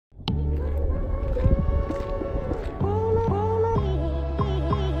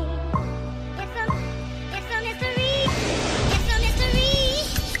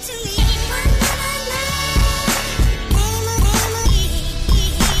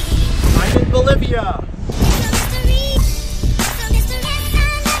Bolivia.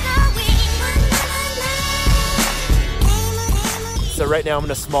 So right now I'm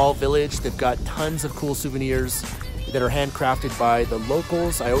in a small village. They've got tons of cool souvenirs that are handcrafted by the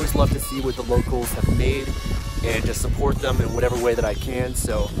locals. I always love to see what the locals have made and just support them in whatever way that I can.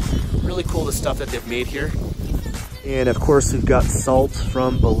 So really cool the stuff that they've made here. And of course we've got salt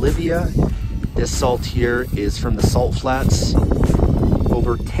from Bolivia. This salt here is from the salt flats.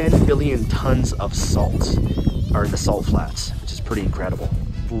 Over 10 billion tons of salt are in the salt flats, which is pretty incredible.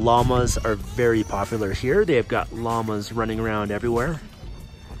 Llamas are very popular here. They've got llamas running around everywhere.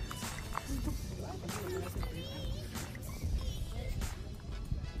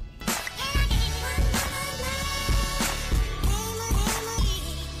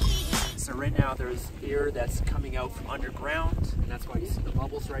 So right now there's air that's coming out from underground, and that's why you see the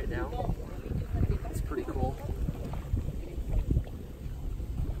bubbles right now. It's pretty cool.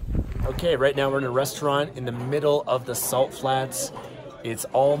 Okay, right now we're in a restaurant in the middle of the salt flats. It's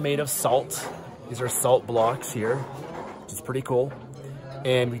all made of salt. These are salt blocks here, which is pretty cool.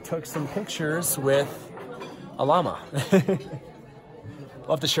 And we took some pictures with a llama.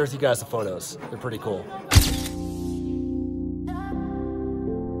 I'll have to share with you guys the photos. They're pretty cool.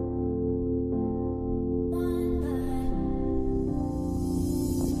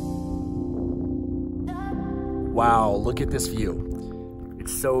 Wow, look at this view.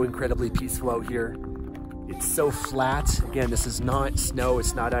 It's so incredibly peaceful out here. It's so flat. Again, this is not snow,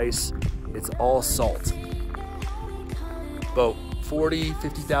 it's not ice, it's all salt. About 40,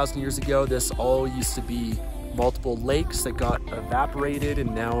 50,000 years ago, this all used to be multiple lakes that got evaporated,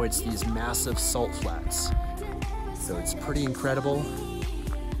 and now it's these massive salt flats. So it's pretty incredible.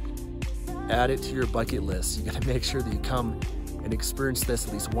 Add it to your bucket list. You gotta make sure that you come and experience this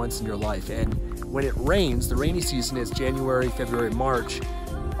at least once in your life. And when it rains, the rainy season is January, February, March,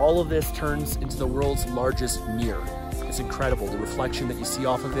 all of this turns into the world's largest mirror. It's incredible, the reflection that you see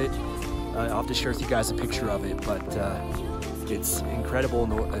off of it. I'll have to share with you guys a picture of it, but it's incredible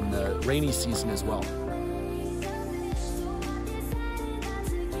in the rainy season as well.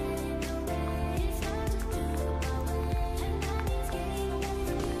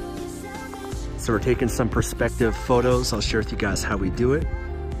 So we're taking some perspective photos. I'll share with you guys how we do it.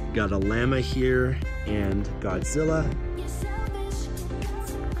 Got a llama here and Godzilla.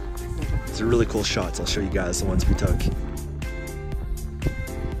 These are really cool shots. I'll show you guys the ones we took.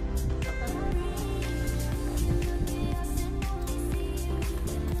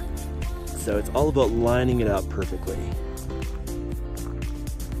 So it's all about lining it up perfectly.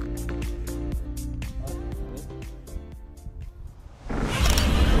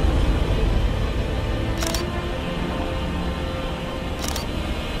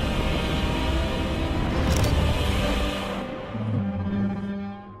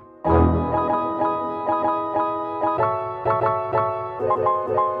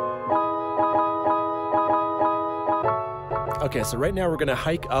 Okay, so right now we're gonna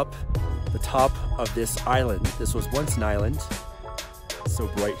hike up the top of this island. This was once an island. It's so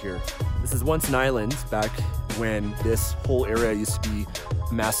bright here. This is once an island back when this whole area used to be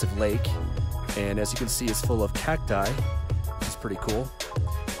a massive lake. And as you can see, it's full of cacti, which is pretty cool.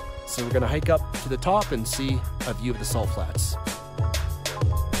 So we're gonna hike up to the top and see a view of the salt flats.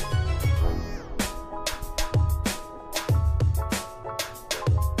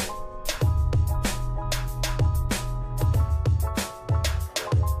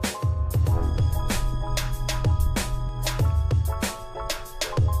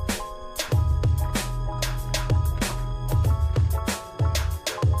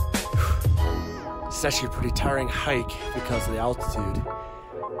 It's actually a pretty tiring hike because of the altitude.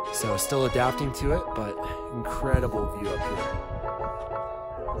 So still adapting to it, but incredible view up here.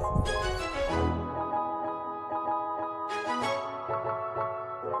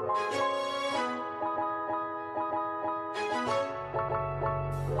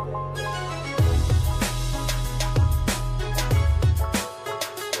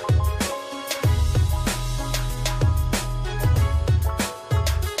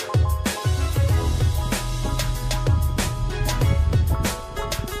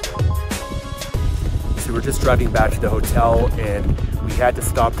 We're just driving back to the hotel and we had to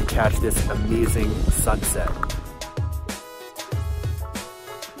stop to catch this amazing sunset.